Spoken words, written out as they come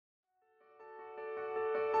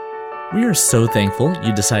We are so thankful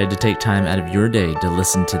you decided to take time out of your day to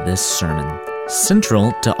listen to this sermon.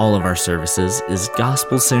 Central to all of our services is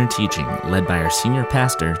gospel-centered teaching led by our senior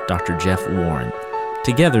pastor, Dr. Jeff Warren.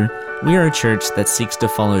 Together, we are a church that seeks to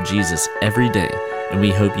follow Jesus every day, and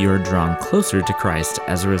we hope you are drawn closer to Christ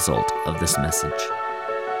as a result of this message.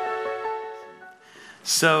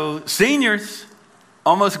 So, seniors,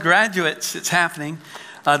 almost graduates, it's happening.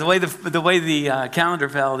 The way the calendar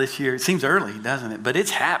fell this year, it seems early, doesn't it? But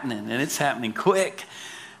it's happening, and it's happening quick.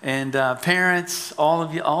 And parents, all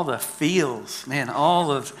of you, all the feels, man, all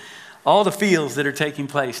the feels that are taking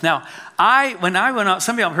place. Now, when I went off,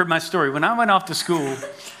 some of y'all have heard my story. When I went off to school,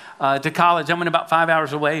 to college, I went about 5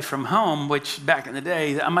 hours away from home, which back in the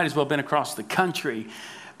day, I might as well have been across the country,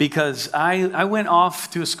 because I went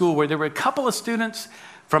off to a school where there were a couple of students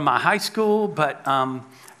from my high school, but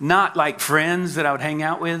not like friends that I would hang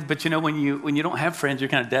out with. But you know, when you don't have friends, you're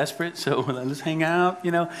kind of desperate. So let's hang out,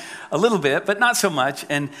 a little bit, but not so much.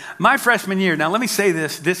 And my freshman year, now let me say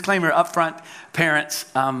this, disclaimer up front, parents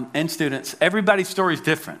and students, everybody's story is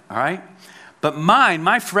different, all right? But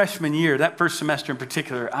my freshman year, that first semester in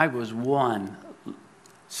particular, I was one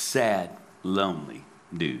sad, lonely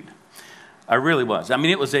dude. I really was. I mean,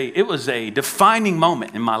 it was a defining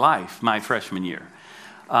moment in my life, my freshman year.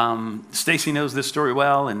 Stacy knows this story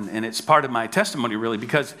well, and it's part of my testimony, really,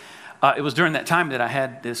 because it was during that time that I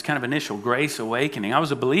had this kind of initial grace awakening. I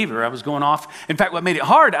was a believer. I was going off. In fact, what made it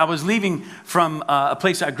hard, I was leaving from a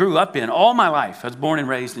place I grew up in all my life. I was born and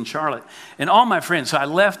raised in Charlotte, and all my friends. So I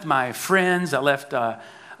left my friends. I left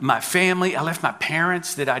my family. I left my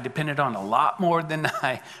parents that I depended on a lot more than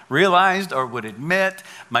I realized or would admit.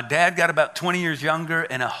 My dad got about 20 years younger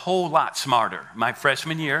and a whole lot smarter my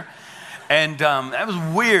freshman year. And that was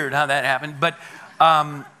weird how that happened. But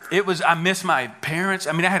I miss my parents.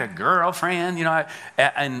 I mean, I had a girlfriend,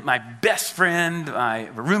 and my best friend, my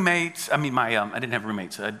roommates. I mean, I didn't have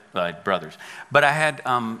roommates, I had brothers. But I had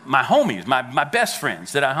my homies, my best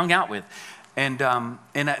friends that I hung out with. And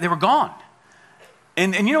they were gone.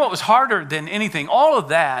 And you know what was harder than anything? All of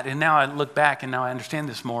that, and now I look back and now I understand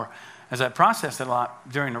this more as I processed it a lot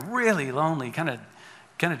during a really lonely, kind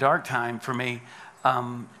of dark time for me.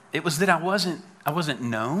 It was that I wasn't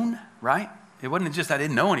known, right? It wasn't just I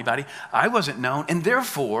didn't know anybody. I wasn't known. And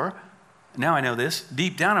therefore, now I know this,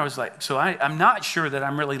 deep down I was like, so I'm not sure that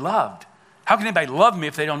I'm really loved. How can anybody love me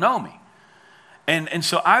if they don't know me? And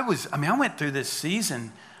so I went through this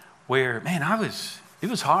season where, man, it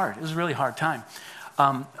was hard. It was a really hard time.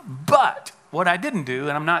 But what I didn't do,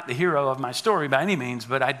 and I'm not the hero of my story by any means,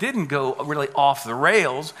 but I didn't go really off the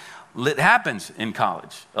rails. It happens in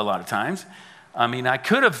college a lot of times. I mean, I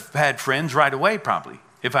could have had friends right away, probably,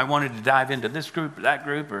 if I wanted to dive into this group or that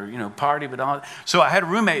group or, party with all. So I had a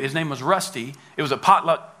roommate. His name was Rusty. It was a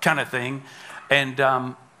potluck kind of thing. And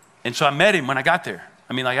so I met him when I got there.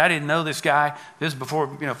 I mean, I didn't know this guy. This is before,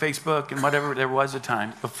 Facebook and whatever. There was a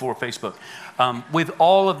time before Facebook. With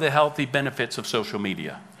all of the healthy benefits of social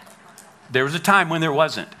media. There was a time when there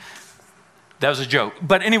wasn't. That was a joke.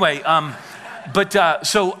 But anyway,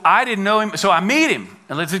 so I didn't know him. So I meet him.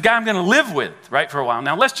 And it's a guy I'm going to live with, right, for a while.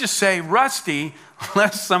 Now, let's just say Rusty,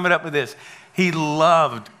 let's sum it up with this. He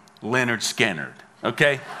loved Leonard Skinner,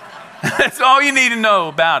 okay? That's all you need to know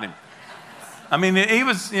about him. I mean, he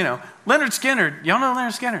was, Leonard Skinner. Y'all know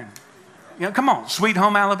Leonard Skinner? Come on, Sweet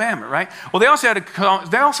Home Alabama, right? Well, they also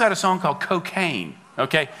had a song called Cocaine,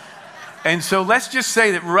 okay? And so let's just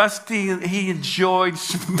say that Rusty, he enjoyed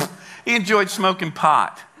smoking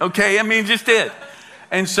pot, okay? I mean, just did.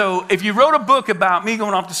 And so if you wrote a book about me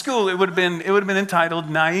going off to school, it would have been entitled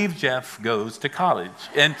Naive Jeff Goes to College.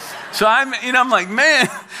 And so I'm like, man,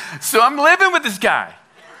 so I'm living with this guy.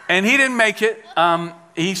 And he didn't make it.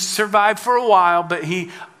 He survived for a while, but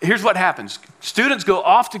here's what happens. Students go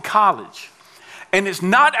off to college, and it's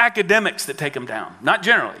not academics that take them down, not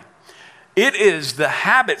generally. It is the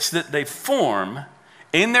habits that they form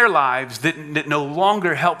in their lives that no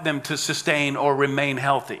longer help them to sustain or remain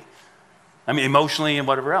healthy. I mean, emotionally and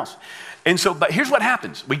whatever else. And so, but here's what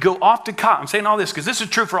happens. We go off to college. I'm saying all this because this is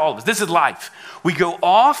true for all of us. This is life. We go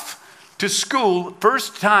off to school,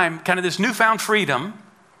 first time, kind of this newfound freedom,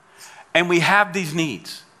 and we have these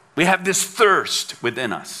needs. We have this thirst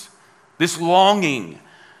within us, this longing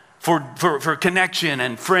for connection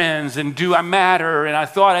and friends, and do I matter? And I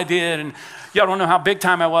thought I did, and y'all don't know how big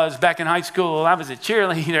time I was back in high school. I was a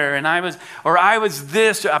cheerleader, and I was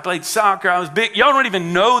this, I played soccer, I was big. Y'all don't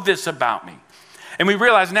even know this about me. And we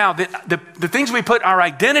realize now that the things we put our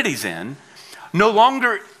identities in no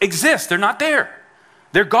longer exist. They're not there.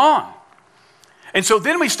 They're gone. And so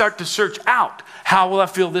then we start to search out, how will I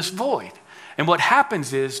fill this void? And what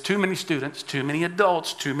happens is too many students, too many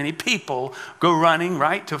adults, too many people go running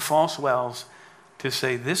right to false wells to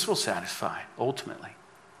say this will satisfy ultimately.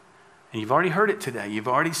 And you've already heard it today. You've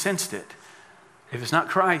already sensed it. If it's not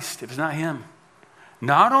Christ, if it's not him,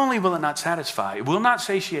 not only will it not satisfy, it will not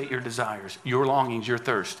satiate your desires, your longings, your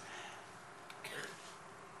thirst.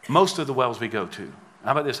 Most of the wells we go to,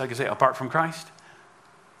 how about this? I can say, apart from Christ,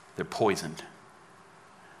 they're poisoned.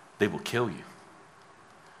 They will kill you.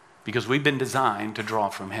 Because we've been designed to draw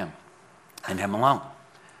from him and him alone.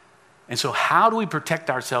 And so how do we protect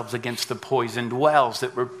ourselves against the poisoned wells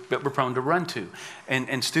that we're prone to run to?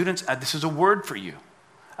 And students, this is a word for you.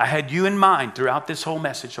 I had you in mind throughout this whole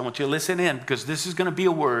message. I want you to listen in because this is going to be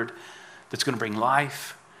a word that's going to bring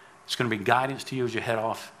life. It's going to bring guidance to you as you head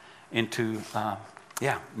off into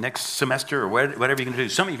next semester or whatever you're going to do.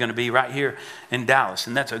 Some of you are going to be right here in Dallas,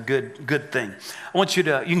 and that's a good thing. I want you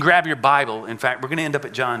can grab your Bible. In fact, we're going to end up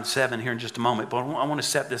at John 7 here in just a moment, but I want to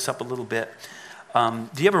set this up a little bit. Do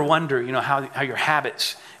you ever wonder, how your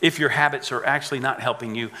habits, if your habits are actually not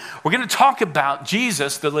helping you? We're going to talk about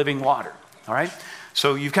Jesus, the living water, all right?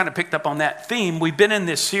 So you've kind of picked up on that theme. We've been in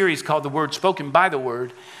this series called The Word Spoken by the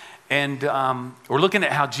Word, and we're looking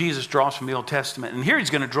at how Jesus draws from the Old Testament. And here he's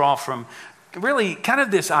going to draw from really kind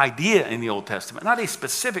of this idea in the Old Testament, not a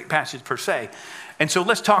specific passage per se. And so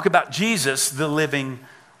let's talk about Jesus, the living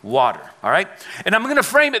water, all right? And I'm going to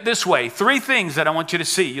frame it this way. 3 things that I want you to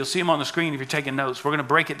see. You'll see them on the screen if you're taking notes. We're going to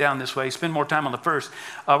break it down this way, spend more time on the first.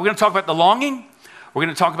 We're going to talk about the longing. We're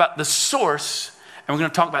going to talk about the source. And we're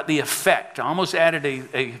going to talk about the effect. I almost added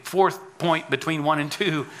a 4th point between 1 and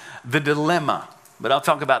 2, the dilemma. But I'll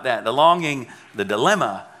talk about that. The longing, the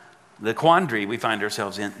dilemma, the quandary we find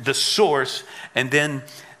ourselves in, the source, and then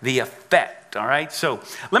the effect, all right? So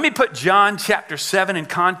let me put John chapter 7 in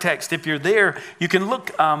context. If you're there, you can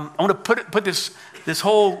look, I want to put this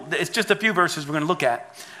whole, it's just a few verses we're going to look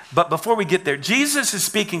at. But before we get there, Jesus is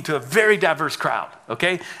speaking to a very diverse crowd,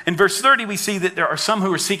 okay? In verse 30, we see that there are some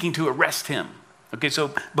who are seeking to arrest him. Okay,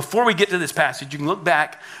 so before we get to this passage, you can look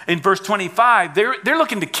back. In verse 25, they're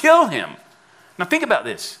looking to kill him. Now think about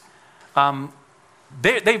this.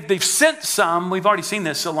 They've sent some, we've already seen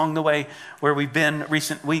this along the way where we've been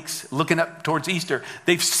recent weeks looking up towards Easter.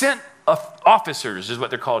 They've sent officers, is what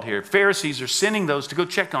they're called here. Pharisees are sending those to go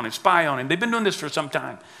check on him, spy on him. They've been doing this for some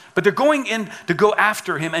time. But they're going in to go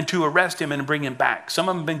after him and to arrest him and bring him back. Some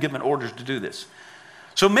of them have been given orders to do this.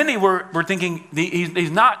 So many were thinking he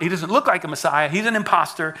doesn't look like a Messiah. He's an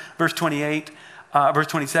imposter, verse 28, verse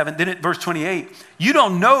 27. Then at verse 28, you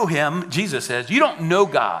don't know him, Jesus says. You don't know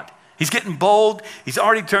God. He's getting bold. He's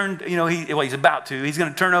already turned, he's about to. He's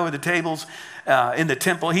going to turn over the tables in the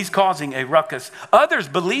temple. He's causing a ruckus. Others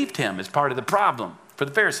believed him as part of the problem for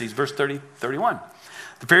the Pharisees, verse 31.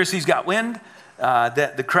 The Pharisees got wind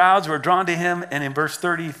that the crowds were drawn to him. And in verse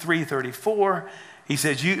 33, 34, he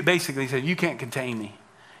says, you can't contain me.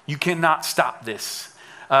 You cannot stop this.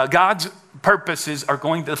 God's purposes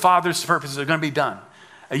the Father's purposes are going to be done.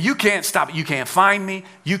 You can't stop it. You can't find me.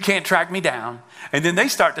 You can't track me down. And then they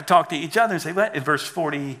start to talk to each other and say, what? In verse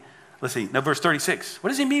 36. What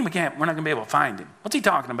does he mean we're not going to be able to find him? What's he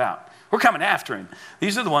talking about? We're coming after him.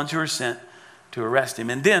 These are the ones who are sent to arrest him.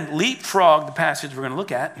 And then leapfrog the passage we're going to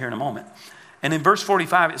look at here in a moment. And in verse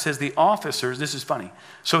 45, it says the officers, this is funny.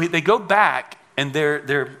 So they go back and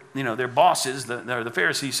their bosses, the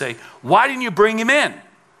Pharisees say, why didn't you bring him in?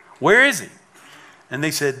 Where is he? And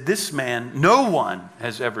they said, this man, no one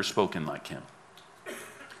has ever spoken like him.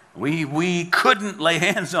 We couldn't lay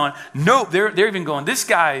hands on. No, they're even going, this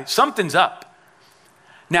guy, something's up.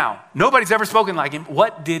 Now, nobody's ever spoken like him.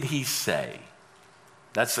 What did he say?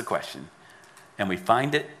 That's the question. And we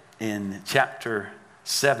find it in chapter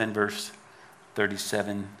 7, verse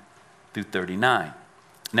 37 through 39.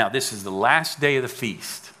 Now, this is the last day of the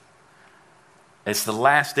feast. It's the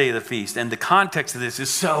last day of the feast. And the context of this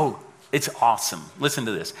is it's awesome. Listen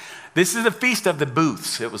to this. This is the Feast of the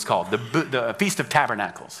Booths, it was called, the Feast of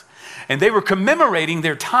Tabernacles. And they were commemorating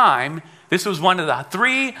their time. This was one of the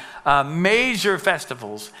 3 major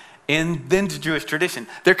festivals in the Jewish tradition.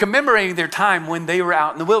 They're commemorating their time when they were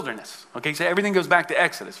out in the wilderness. Okay, so everything goes back to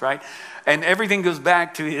Exodus, right? And everything goes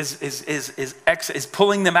back to his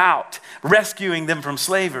pulling them out, rescuing them from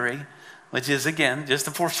slavery, which is, again, just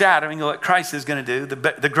a foreshadowing of what Christ is going to do.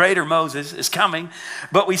 The greater Moses is coming.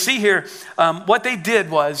 But we see here, what they did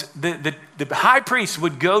was the high priest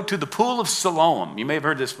would go to the pool of Siloam. You may have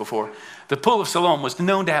heard this before. The pool of Siloam was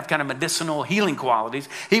known to have kind of medicinal healing qualities.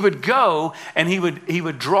 He would go and he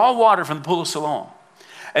would draw water from the pool of Siloam.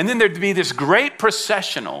 And then there'd be this great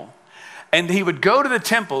processional. And he would go to the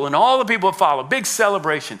temple and all the people would follow. Big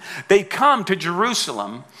celebration. They'd come to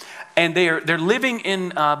Jerusalem. And they're living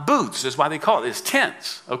in booths. That's why they call it this,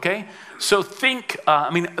 tents, okay? So think,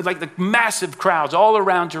 like the massive crowds all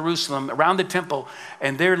around Jerusalem, around the temple,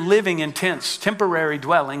 and they're living in tents, temporary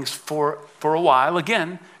dwellings for a while,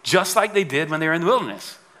 again, just like they did when they were in the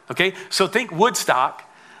wilderness, okay? So think Woodstock,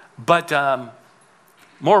 but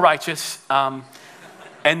more righteous, and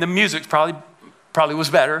the music's probably was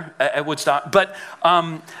better at Woodstock. But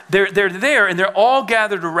they're there, and they're all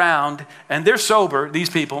gathered around, and they're sober, these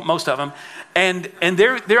people, most of them, and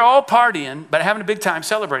they're all partying, but having a big time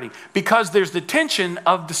celebrating, because there's the tension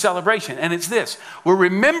of the celebration. And it's this: we're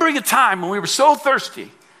remembering a time when we were so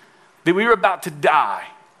thirsty that we were about to die,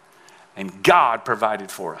 and God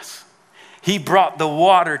provided for us. He brought the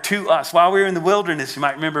water to us. While we were in the wilderness, you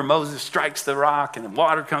might remember Moses strikes the rock and the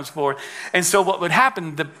water comes forth. And so what would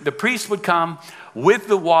happen, the priest would come with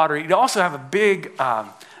the water. He'd also have a big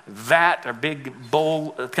vat or big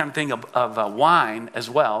bowl kind of thing of wine as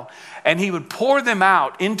well. And he would pour them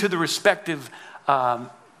out into the respective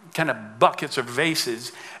kind of buckets or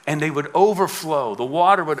vases, and they would overflow. The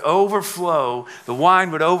water would overflow. The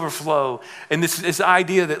wine would overflow. And this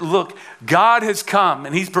idea that, look, God has come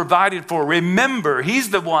and he's provided for. Remember, he's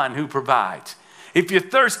the one who provides. If you're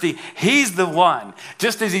thirsty, he's the one,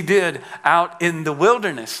 just as he did out in the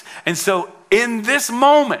wilderness. And so in this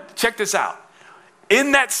moment, check this out.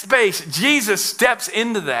 In that space, Jesus steps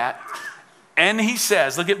into that, and he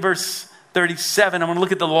says, look at verse 37, I want to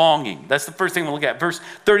look at the longing. That's the first thing we'll look at. Verse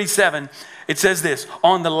 37, it says this: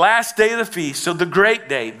 on the last day of the feast, so the great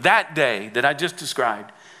day, that day that I just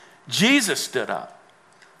described, Jesus stood up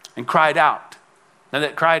and cried out. Now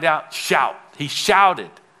that cried out, shout. He shouted.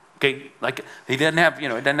 Okay, like he doesn't have, he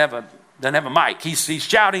doesn't have a mic. He's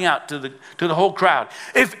shouting out to the whole crowd.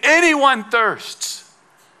 If anyone thirsts,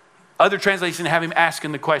 other translations have him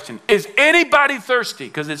asking the question, is anybody thirsty?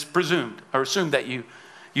 Because it's presumed or assumed that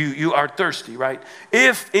you are thirsty, right?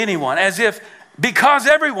 If anyone, as if, because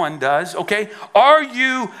everyone does, okay? Are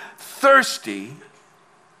you thirsty?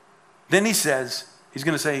 Then he says, he's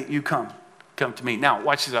going to say, you come to me. Now,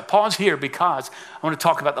 watch this. I pause here because I want to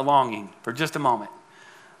talk about the longing for just a moment.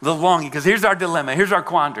 The longing, because here's our dilemma. Here's our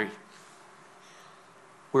quandary.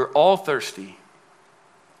 We're all thirsty,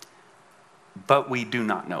 but we do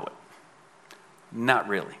not know it. Not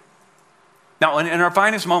really. Now, in our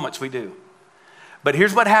finest moments, we do. But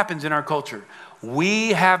here's what happens in our culture. We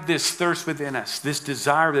have this thirst within us, this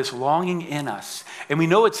desire, this longing in us, and we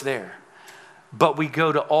know it's there. But we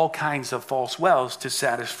go to all kinds of false wells to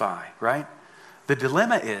satisfy, right? The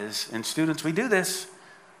dilemma is, and students, we do this,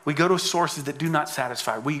 we go to sources that do not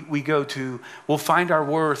satisfy. We'll find our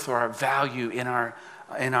worth or our value in our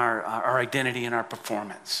identity and our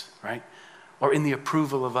performance, right? Or in the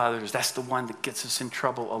approval of others. That's the one that gets us in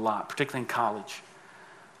trouble a lot, particularly in college.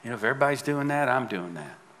 If everybody's doing that, I'm doing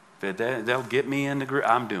that. If they'll get me in the group,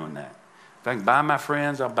 I'm doing that. If I can buy my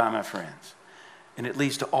friends, I'll buy my friends. And it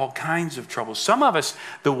leads to all kinds of trouble. Some of us,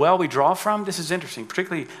 the well we draw from, this is interesting,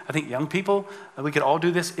 particularly I think young people, we could all do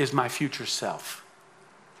this, is my future self.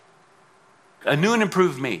 A new and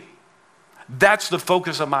improved me. That's the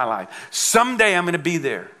focus of my life. Someday I'm going to be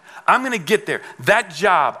there. I'm going to get there. That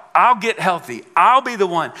job, I'll get healthy. I'll be the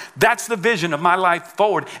one. That's the vision of my life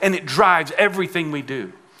forward, and it drives everything we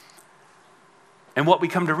do. And what we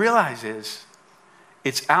come to realize is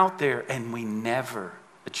it's out there and we never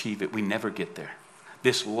achieve it. We never get there.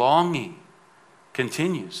 This longing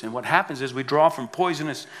continues. And what happens is we draw from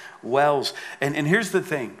poisonous wells. And here's the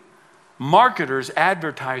thing. Marketers,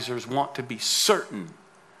 advertisers want to be certain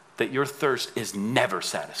that your thirst is never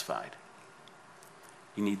satisfied.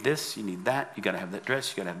 You need this, you need that, you got to have that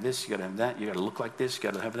dress, you got to have this, you got to have that, you got to look like this, you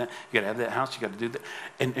got to have that, you got to have that house, you got to do that.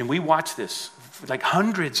 And we watch this, like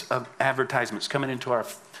hundreds of advertisements coming into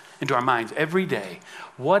our minds every day.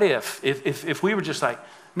 What if we were just like,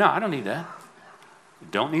 no, I don't need that.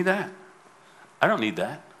 Don't need that. I don't need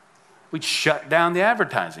that. We'd shut down the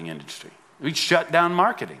advertising industry. We'd shut down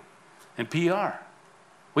marketing and PR.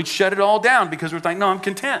 We'd shut it all down because we're like, no, I'm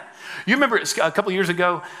content. You remember a couple years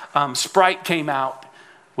ago, Sprite came out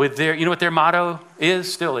with their, you know what their motto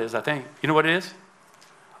is? Still is, I think. You know what it is?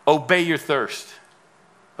 Obey your thirst.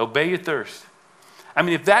 Obey your thirst. I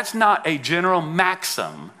mean, if that's not a general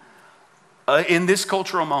maxim in this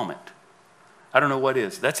cultural moment, I don't know what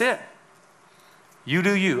is. That's it. You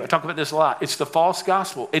do you. I talk about this a lot. It's the false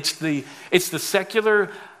gospel. It's the secular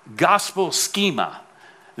gospel schema.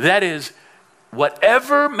 That is,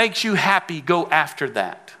 whatever makes you happy, go after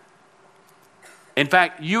that. In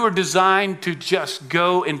fact, you are designed to just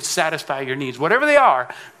go and satisfy your needs. Whatever they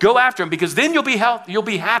are, go after them, because then you'll be healthy, you'll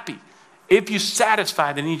be happy if you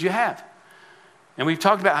satisfy the needs you have. And we've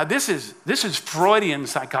talked about how this is Freudian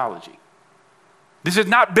psychology. This is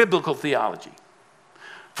not biblical theology.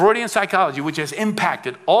 Freudian psychology, which has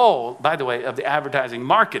impacted all, by the way, of the advertising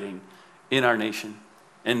marketing in our nation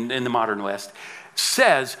and in the modern West,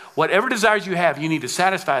 says whatever desires you have, you need to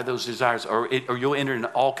satisfy those desires or you'll enter into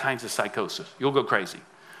all kinds of psychosis. You'll go crazy.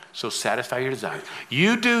 So satisfy your desires.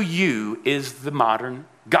 You do you is the modern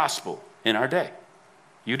gospel in our day.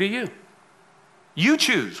 You do you. You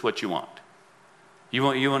choose what you want.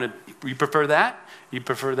 You prefer that? You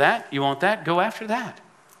prefer that? You want that? Go after that.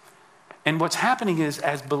 And what's happening is,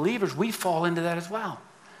 as believers, we fall into that as well.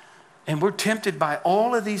 And we're tempted by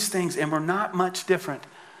all of these things, and we're not much different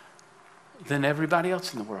than everybody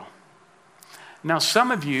else in the world. Now, some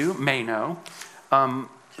of you may know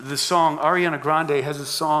the song, Ariana Grande has a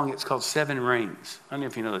song, it's called Seven Rings. I don't know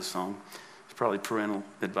if you know this song. It's probably parental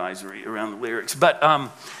advisory around the lyrics. But,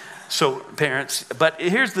 so parents, but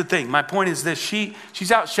here's the thing. My point is this.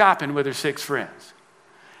 She's out shopping with her 6 friends.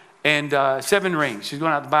 And 7 rings. She's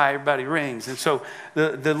going out to buy everybody rings. And so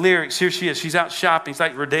the lyrics, here she is. She's out shopping. It's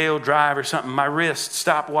like Rodeo Drive or something. My wrist,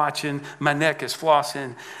 stop watching. My neck is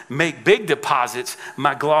flossing. Make big deposits.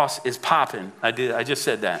 My gloss is popping. I just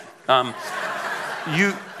said that.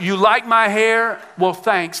 You like my hair? Well,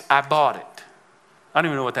 thanks. I bought it. I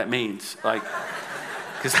don't even know what that means. Like,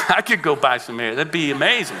 because I could go buy some hair. That'd be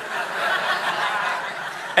amazing.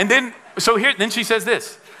 And then she says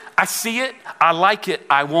this. I see it, I like it,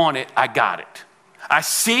 I want it, I got it. I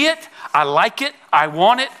see it, I like it, I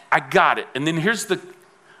want it, I got it. And then here's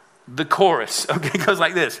the chorus, okay? It goes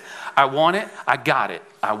like this. I want it, I got it.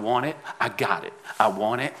 I want it, I got it. I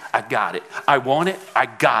want it, I got it. I want it, I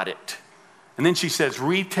got it. And then she says,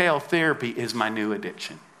 retail therapy is my new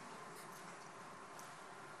addiction.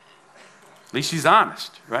 At least she's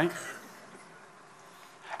honest, right?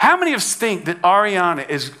 How many of us think that Ariana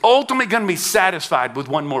is ultimately going to be satisfied with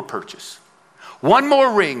one more purchase? One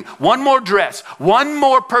more ring, one more dress, one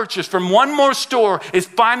more purchase from one more store is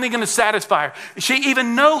finally going to satisfy her. She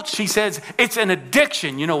even notes, she says, it's an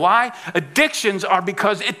addiction. You know why? Addictions are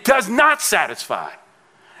because it does not satisfy.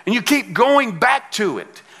 And you keep going back to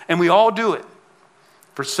it. And we all do it.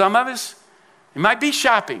 For some of us, it might be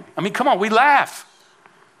shopping. I mean, come on, we laugh.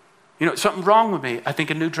 You know, something's wrong with me. I think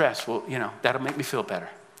a new dress, well, that'll make me feel better.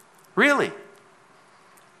 Really?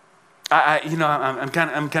 I'm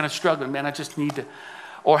kind of struggling, man. I just need to.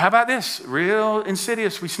 Or how about this? Real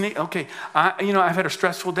insidious. We sneak. Okay, I've had a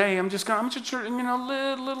stressful day. I'm just little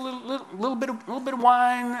bit of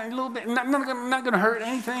wine, a little bit. Not going to hurt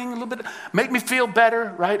anything. A little bit. Make me feel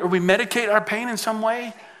better, right? Or we medicate our pain in some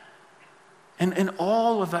way. And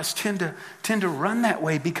all of us tend to run that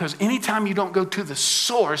way because anytime you don't go to the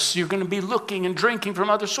source, you're going to be looking and drinking from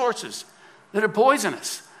other sources that are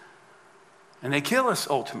poisonous. And they kill us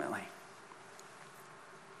ultimately.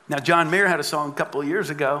 Now, John Mayer had a song a couple of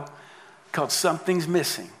years ago called Something's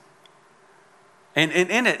Missing. And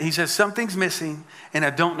in it, he says, something's missing and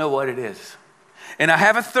I don't know what it is. And I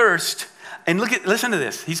have a thirst. And listen to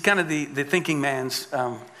this. He's kind of the thinking man's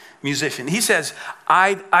musician. He says,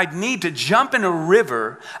 I'd need to jump in a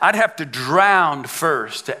river. I'd have to drown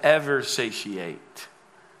first to ever satiate.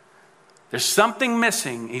 There's something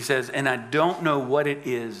missing, he says, and I don't know what it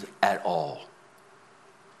is at all.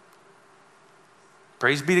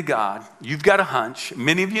 Praise be to God. You've got a hunch.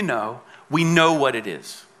 Many of you know. We know what it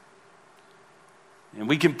is. And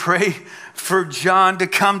we can pray for John to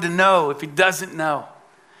come to know if he doesn't know.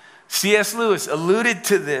 C.S. Lewis alluded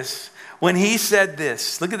to this when he said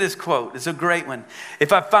this. Look at this quote. It's a great one.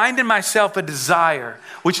 If I find in myself a desire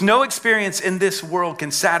which no experience in this world can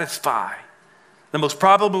satisfy, the most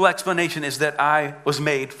probable explanation is that I was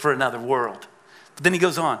made for another world. But then he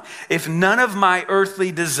goes on. If none of my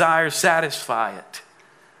earthly desires satisfy it,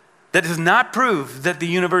 that does not prove that the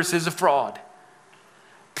universe is a fraud.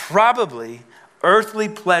 Probably earthly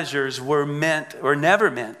pleasures were never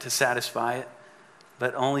meant to satisfy it,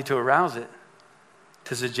 but only to arouse it,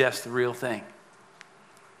 to suggest the real thing.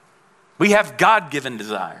 We have God-given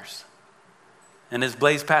desires. And as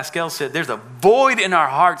Blaise Pascal said, there's a void in our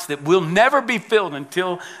hearts that will never be filled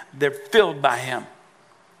until they're filled by him.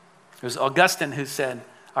 It was Augustine who said,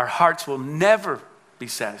 our hearts will never be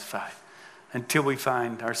satisfied until we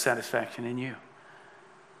find our satisfaction in you.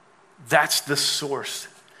 That's the source.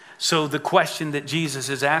 So the question that Jesus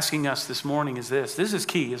is asking us this morning is this. This is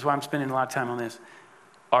key. This is why I'm spending a lot of time on this.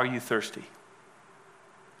 Are you thirsty?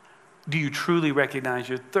 Do you truly recognize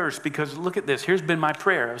your thirst? Because look at this. Here's been my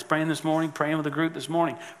prayer. I was praying this morning, praying with the group this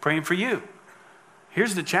morning, praying for you.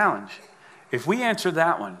 Here's the challenge. If we answer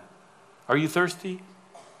that one, are you thirsty?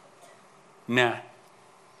 Nah,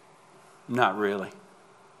 not really.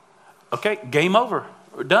 Okay, game over.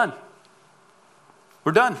 We're done.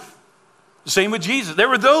 We're done. Same with Jesus. There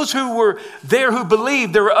were those who were there who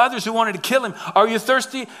believed. There were others who wanted to kill him. Are you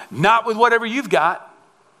thirsty? Not with whatever you've got.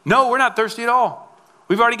 No, we're not thirsty at all.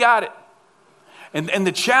 We've already got it. And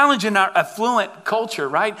the challenge in our affluent culture,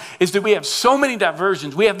 right, is that we have so many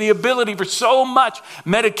diversions. We have the ability for so much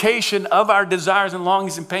medication of our desires and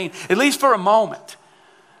longings and pain, at least for a moment,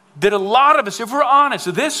 that a lot of us, if we're honest,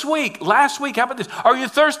 last week, how about this? Are you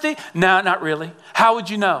thirsty? No, not really. How would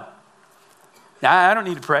you know? I don't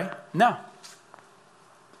need to pray. No.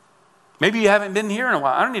 Maybe you haven't been here in a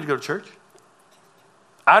while. I don't need to go to church.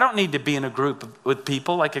 I don't need to be in a group with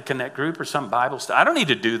people like a Connect group or some Bible study. I don't need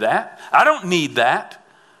to do that. I don't need that.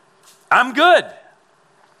 I'm good.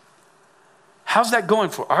 How's that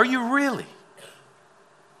going for? Are you really?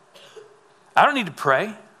 I don't need to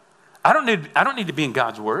pray. I don't need to be in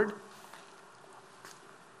God's word.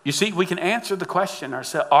 You see, we can answer the question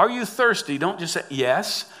ourselves. Are you thirsty? Don't just say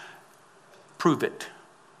yes. Prove it.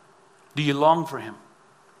 Do you long for him?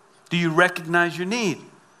 Do you recognize your need?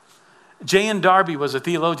 J.N. Darby was a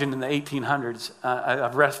theologian in the 1800s.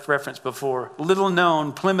 I've referenced before. Little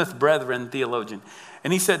known Plymouth Brethren theologian.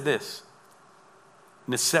 And he said this: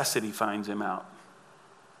 necessity finds him out.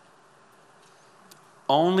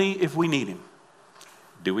 Only if we need him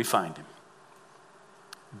do we find him.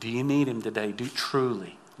 Do you need him today? Do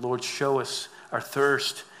truly. Lord, show us our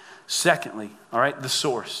thirst. Secondly, all right, the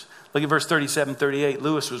source. Look at verse 37, 38.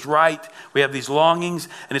 Lewis was right. We have these longings,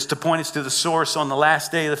 and it's to point us to the source on the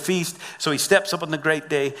last day of the feast. So he steps up on the great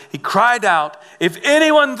day. He cried out, if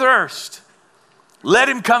anyone thirst, let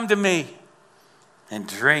him come to me and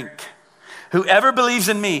drink. Whoever believes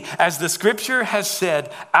in me, as the scripture has said,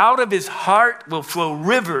 out of his heart will flow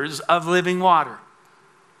rivers of living water.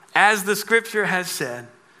 As the scripture has said.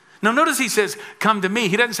 Now notice he says, come to me.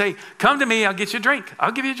 He doesn't say, come to me, I'll get you a drink.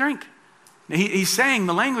 I'll give you a drink. He's saying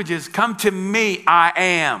the language is, come to me, I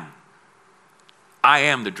am. I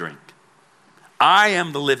am the drink. I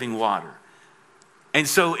am the living water. And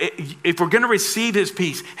so if we're going to receive his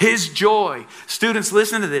peace, his joy, students,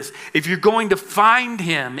 listen to this. If you're going to find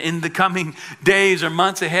him in the coming days or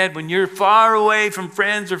months ahead, when you're far away from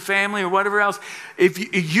friends or family or whatever else,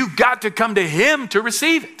 you've got to come to him to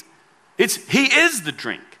receive it. He is the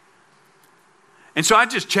drink. And so I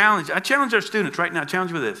challenge our students right now,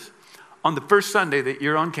 challenge with this. On the first Sunday that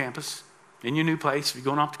you're on campus, in your new place, if you're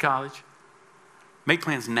going off to college, make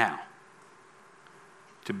plans now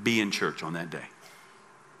to be in church on that day.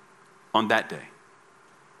 On that day.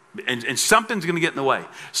 And something's going to get in the way.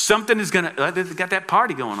 Something is going to, I got that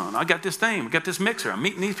party going on. I got this thing. I got this mixer. I'm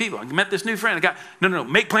meeting these people. I met this new friend. No.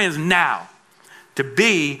 Make plans now to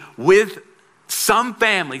be with some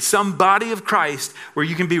family, some body of Christ where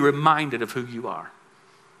you can be reminded of who you are.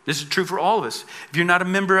 This is true for all of us. If you're not a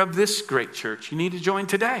member of this great church, you need to join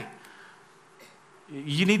today.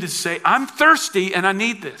 You need to say, I'm thirsty and I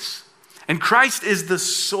need this. And Christ is the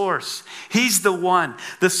source. He's the one.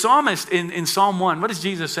 The psalmist in Psalm 1, what is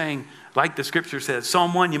Jesus saying? Like the scripture says,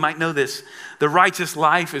 Psalm 1, you might know this. The righteous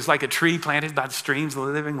life is like a tree planted by the streams of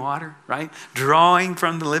living water, right? Drawing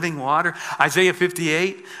from the living water. Isaiah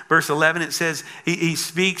 58, verse 11, it says, he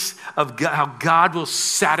speaks of how God will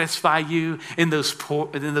satisfy you in those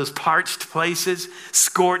parched places,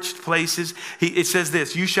 scorched places. It says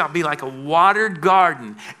this, you shall be like a watered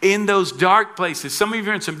garden in those dark places. Some of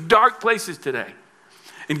you are in some dark places today.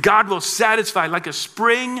 And God will satisfy like a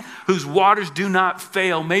spring whose waters do not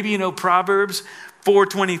fail. Maybe you know Proverbs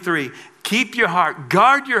 4:23. Keep your heart,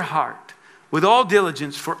 guard your heart with all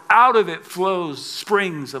diligence, for out of it flows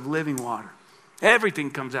springs of living water. Everything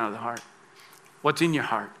comes out of the heart. What's in your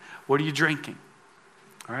heart? What are you drinking?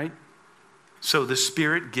 All right? So the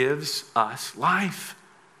Spirit gives us life.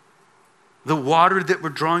 The water that we're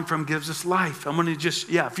drawing from gives us life. I'm going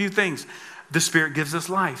to a few things. The Spirit gives us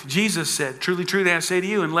life. Jesus said, truly, truly, I say to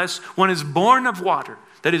you, unless one is born of water,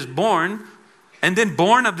 that is born, and then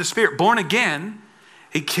born of the Spirit, born again,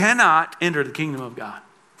 he cannot enter the kingdom of God.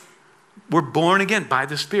 We're born again by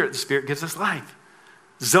the Spirit. The Spirit gives us life.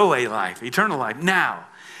 Zoe life, eternal life. Now,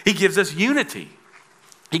 he gives us unity.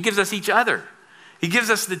 He gives us each other. He gives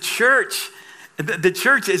us the church. The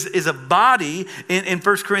church is a body in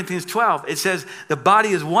 1 Corinthians 12. It says the body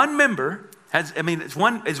is one member. It's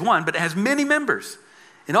one, but it has many members.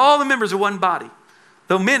 And all the members are one body.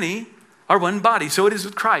 Though many are one body, so it is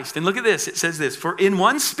with Christ. And look at this. It says this, for in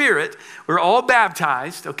one Spirit, we're all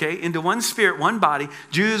baptized, into one Spirit, one body,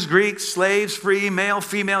 Jews, Greeks, slaves, free, male,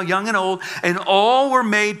 female, young and old, and all were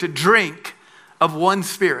made to drink of one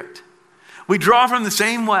Spirit. We draw from the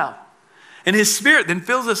same well. And his Spirit then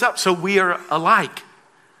fills us up so we are alike.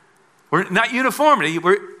 We're not uniformity,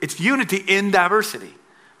 it's unity in diversity.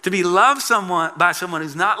 To be loved by someone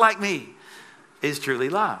who's not like me is truly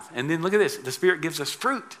love. And then look at this. The Spirit gives us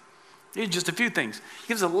fruit. Here's just a few things. He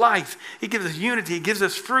gives us life. He gives us unity. He gives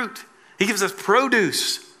us fruit. He gives us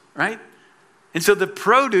produce, right? And so the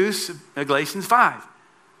produce, Galatians 5,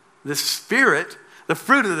 the Spirit, the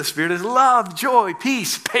fruit of the Spirit is love, joy,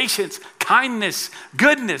 peace, patience, kindness,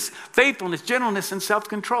 goodness, faithfulness, gentleness, and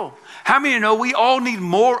self-control. How many know we all need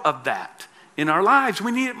more of that in our lives?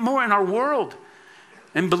 We need it more in our world.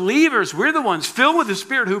 And believers, we're the ones filled with the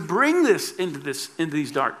Spirit who bring this into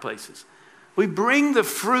these dark places. We bring the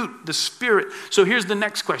fruit, the Spirit. So here's the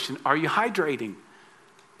next question. Are you hydrating?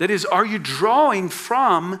 That is, are you drawing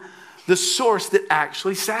from the source that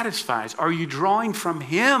actually satisfies? Are you drawing from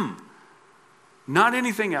Him? Not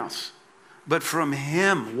anything else, but from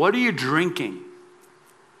Him. What are you drinking?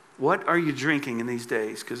 What are you drinking in these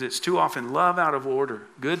days? Because it's too often love out of order.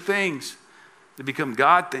 Good things that become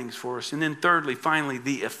God things for us. And then thirdly, finally,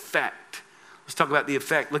 the effect. Let's talk about the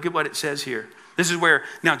effect. Look at what it says here. This is where,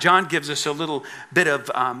 now John gives us a little bit of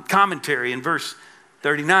commentary. In verse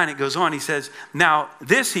 39, it goes on. He says, now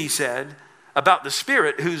this he said about the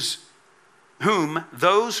Spirit whom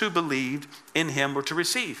those who believed in Him were to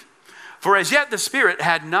receive. For as yet the Spirit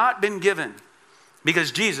had not been given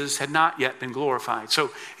because Jesus had not yet been glorified.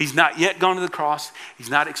 So He's not yet gone to the cross. He's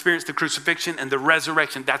not experienced the crucifixion and the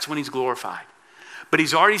resurrection. That's when He's glorified. But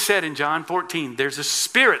He's already said in John 14, there's a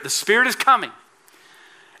Spirit. The Spirit is coming.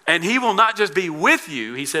 And He will not just be with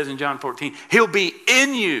you, He says in John 14, He'll be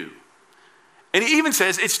in you. And He even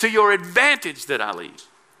says, it's to your advantage that I leave.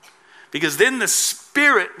 Because then the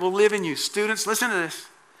Spirit will live in you. Students, listen to this.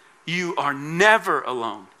 You are never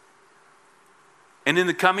alone. And in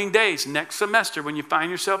the coming days, next semester, when you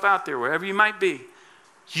find yourself out there, wherever you might be,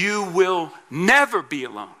 you will never be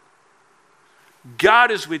alone.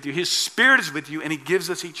 God is with you. His Spirit is with you, and He gives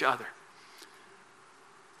us each other.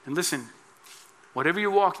 And listen, whatever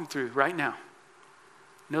you're walking through right now,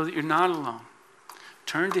 know that you're not alone.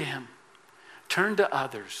 Turn to Him. Turn to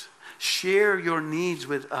others. Share your needs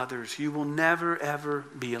with others. You will never, ever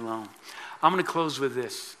be alone. I'm going to close with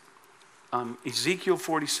this. Ezekiel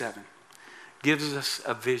 47 gives us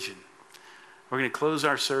a vision. We're going to close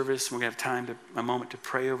our service. And we're going to have time, a moment to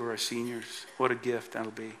pray over our seniors. What a gift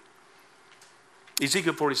that'll be.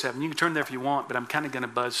 Ezekiel 47. You can turn there if you want, but I'm kind of going to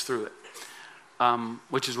buzz through it,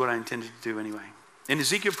 which is what I intended to do anyway. In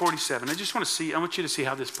Ezekiel 47, I want you to see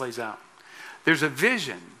how this plays out. There's a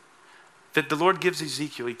vision that the Lord gives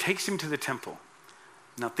Ezekiel. He takes him to the temple.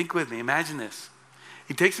 Now think with me. Imagine this.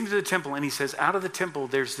 He takes him to the temple and he says, out of the temple,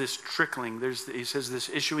 there's this trickling. He says this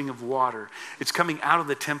issuing of water. It's coming out of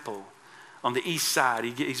the temple on the east side.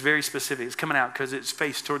 He's very specific. It's coming out because it's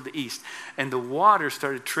faced toward the east. And the water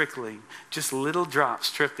started trickling, just little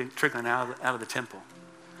drops trickling out of the temple.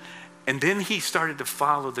 And then he started to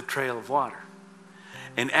follow the trail of water.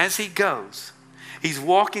 And as he goes, he's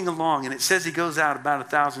walking along, and it says he goes out about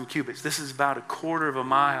 1,000 cubits. This is about a quarter of a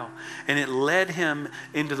mile. And it led him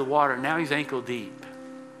into the water. Now he's ankle deep.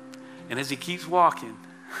 And as he keeps walking,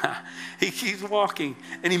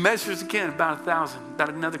 and he measures again about 1,000, about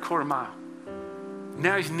another quarter mile.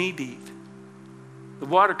 Now he's knee deep. The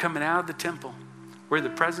water coming out of the temple where the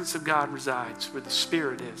presence of God resides, where the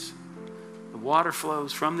Spirit is. The water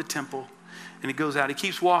flows from the temple and it goes out. He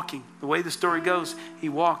keeps walking. The way the story goes, he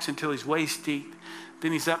walks until he's waist deep.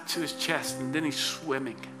 Then he's up to his chest and then he's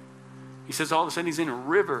swimming. He says all of a sudden he's in a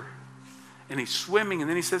river and he's swimming. And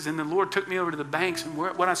then he says, and the Lord took me over to the banks, and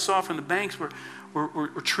what I saw from the banks were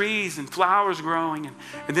trees and flowers growing.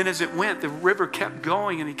 And then as it went, the river kept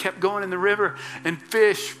going, and he kept going in the river, and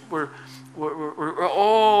fish were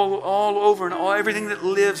all over, and everything that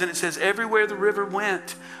lives. And it says everywhere the river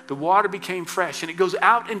went, the water became fresh. And it goes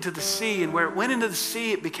out into the sea, and where it went into the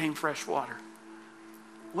sea, it became fresh water.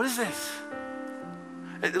 What is this?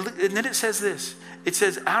 And then it says this. It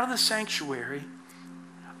says, out of the sanctuary,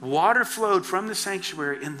 water flowed from the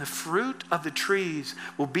sanctuary, and the fruit of the trees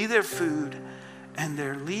will be their food, and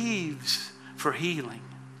their leaves for healing.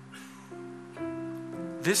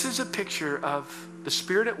 This is a picture of the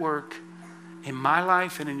Spirit at work in my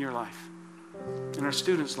life and in your life, in our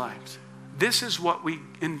students' lives. This is what we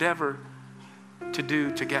endeavor to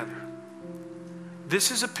do together.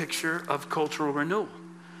 This is a picture of cultural renewal.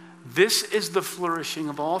 This is the flourishing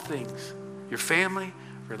of all things. Your family,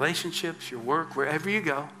 relationships, your work, wherever you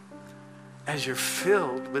go, as you're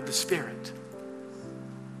filled with the Spirit.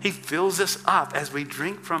 He fills us up as we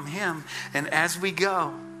drink from Him, and as we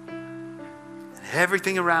go, and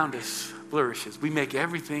everything around us flourishes. We make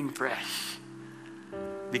everything fresh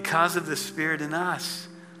because of the Spirit in us.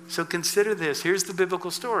 So consider this. Here's the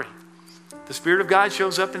biblical story. The Spirit of God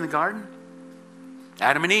shows up in the garden.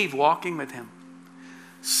 Adam and Eve walking with him.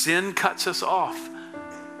 Sin cuts us off.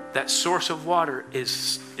 That source of water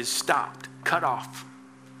is stopped, cut off.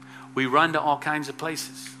 We run to all kinds of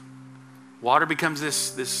places. Water becomes this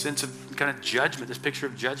sense of kind of judgment, this picture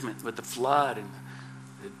of judgment with the flood, and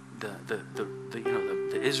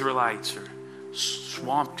the Israelites are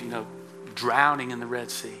swamped, drowning in the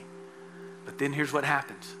Red Sea. But then here's what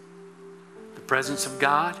happens. The presence of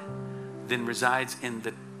God then resides in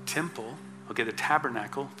the temple. Okay, the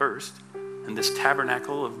tabernacle first. And this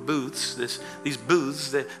tabernacle of booths, these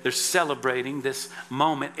booths, they're celebrating this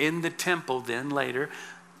moment in the temple. Then later,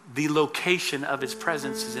 the location of his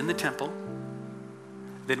presence is in the temple.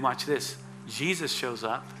 Then watch this. Jesus shows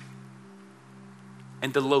up.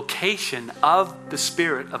 And the location of the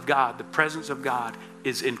Spirit of God, the presence of God,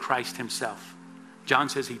 is in Christ himself. John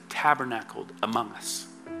says he tabernacled among us.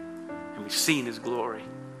 And we've seen his glory.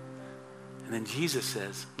 And then Jesus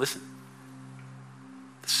says, listen,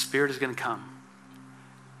 the Spirit is going to come.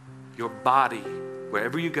 Your body,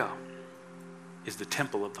 wherever you go, is the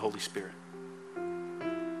temple of the Holy Spirit.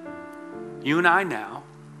 You and I now,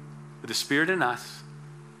 with the Spirit in us,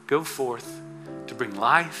 go forth to bring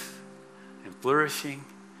life and flourishing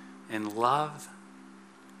and love,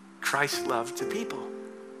 Christ's love to people.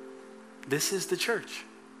 This is the church.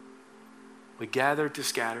 We gather to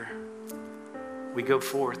scatter. We go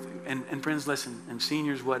forth. And friends, listen, and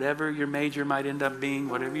seniors, whatever your major might end up being,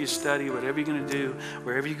 whatever you study, whatever you're going to do,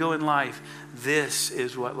 wherever you go in life, this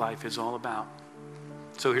is what life is all about.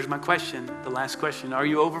 So here's my question, the last question. Are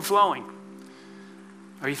you overflowing?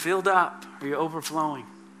 Are you filled up? Are you overflowing?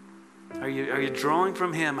 Are you drawing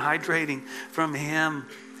from him, hydrating from him?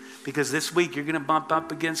 Because this week you're going to bump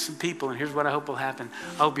up against some people, and here's what I hope will happen.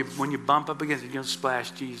 I hope when you bump up against it, you're going to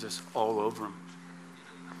splash Jesus all over them.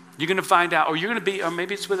 You're going to find out, or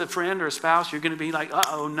maybe it's with a friend or a spouse, you're going to be like,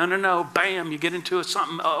 no, bam, you get into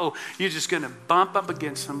something, you're just going to bump up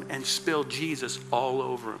against them and spill Jesus all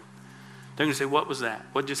over them. They're going to say, what was that?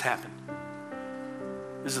 What just happened?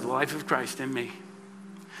 This is the life of Christ in me.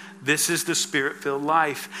 This is the Spirit-filled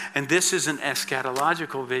life, and this is an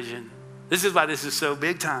eschatological vision. This is why this is so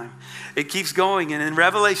big time. It keeps going, and in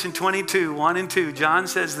Revelation 22, 1 and 2, John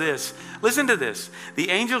says this. Listen to this.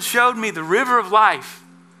 The angel showed me the river of life,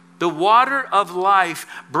 the water of life,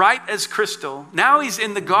 bright as crystal. Now he's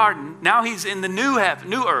in the garden. Now he's in the new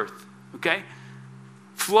heaven, new earth, okay?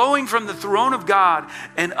 Flowing from the throne of God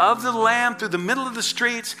and of the Lamb through the middle of the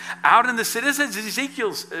streets, out in the city. This is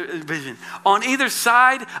Ezekiel's vision. On either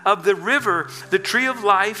side of the river, the tree of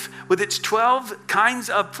life with its 12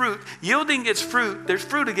 kinds of fruit, yielding its fruit. There's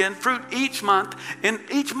fruit again, fruit each month. And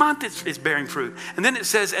each month it's bearing fruit. And then it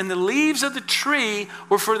says, and the leaves of the tree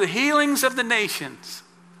were for the healings of the nations.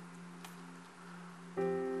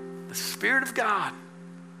 The Spirit of God.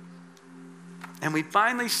 And we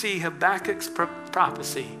finally see Habakkuk's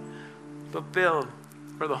prophecy fulfilled,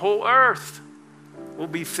 for the whole earth will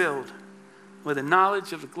be filled with the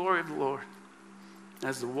knowledge of the glory of the Lord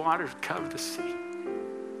as the waters cover the sea.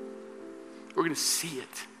 We're going to see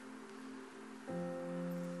it.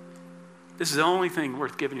 This is the only thing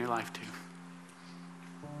worth giving your life to.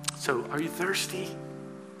 So, are you thirsty?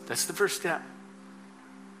 That's the first step.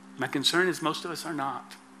 My concern is most of us are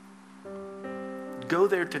not. Go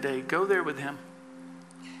there today. Go there with him.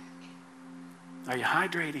 Are you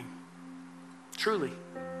hydrating? Truly.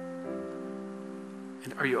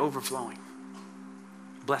 And are you overflowing?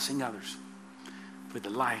 Blessing others with the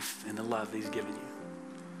life and the love he's given you.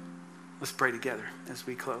 Let's pray together as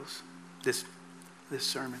we close this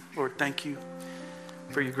sermon. Lord, thank you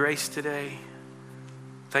for your grace today.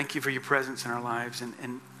 Thank you for your presence in our lives.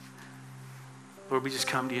 And Lord, we just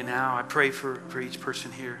come to you now. I pray for each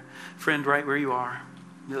person here. Friend, right where you are,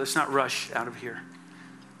 let's not rush out of here.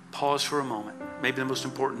 Pause for a moment. Maybe the most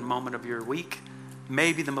important moment of your week.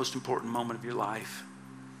 Maybe the most important moment of your life.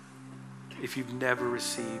 If you've never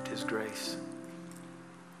received his grace,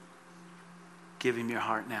 give him your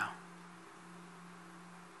heart now.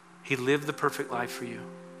 He lived the perfect life for you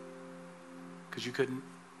because you couldn't.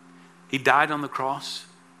 He died on the cross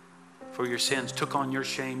for your sins, took on your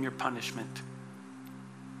shame, your punishment,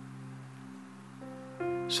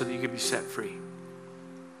 so that you could be set free.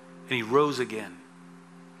 And he rose again,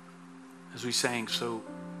 as we sang, so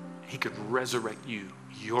he could resurrect you,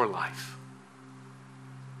 your life.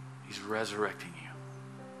 He's resurrecting you.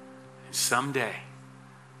 And someday,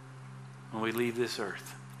 when we leave this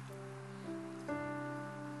earth,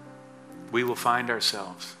 we will find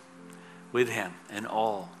ourselves with him and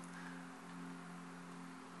all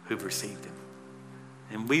who've received him.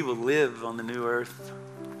 And we will live on the new earth.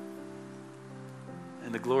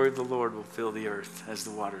 and the glory of the Lord will fill the earth as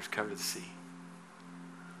the waters cover the sea.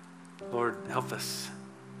 Lord, help us.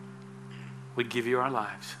 We give you our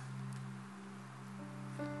lives.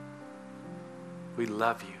 We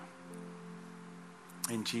love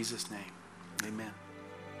you. In Jesus' name, amen.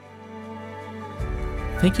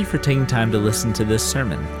 Thank you for taking time to listen to this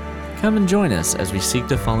sermon. Come and join us as we seek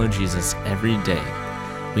to follow Jesus every day.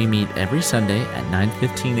 We meet every Sunday at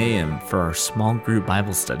 9:15 a.m. for our small group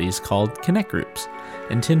Bible studies called Connect Groups,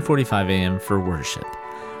 and 10:45 a.m. for worship.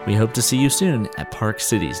 We hope to see you soon at Park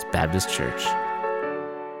Cities Baptist Church.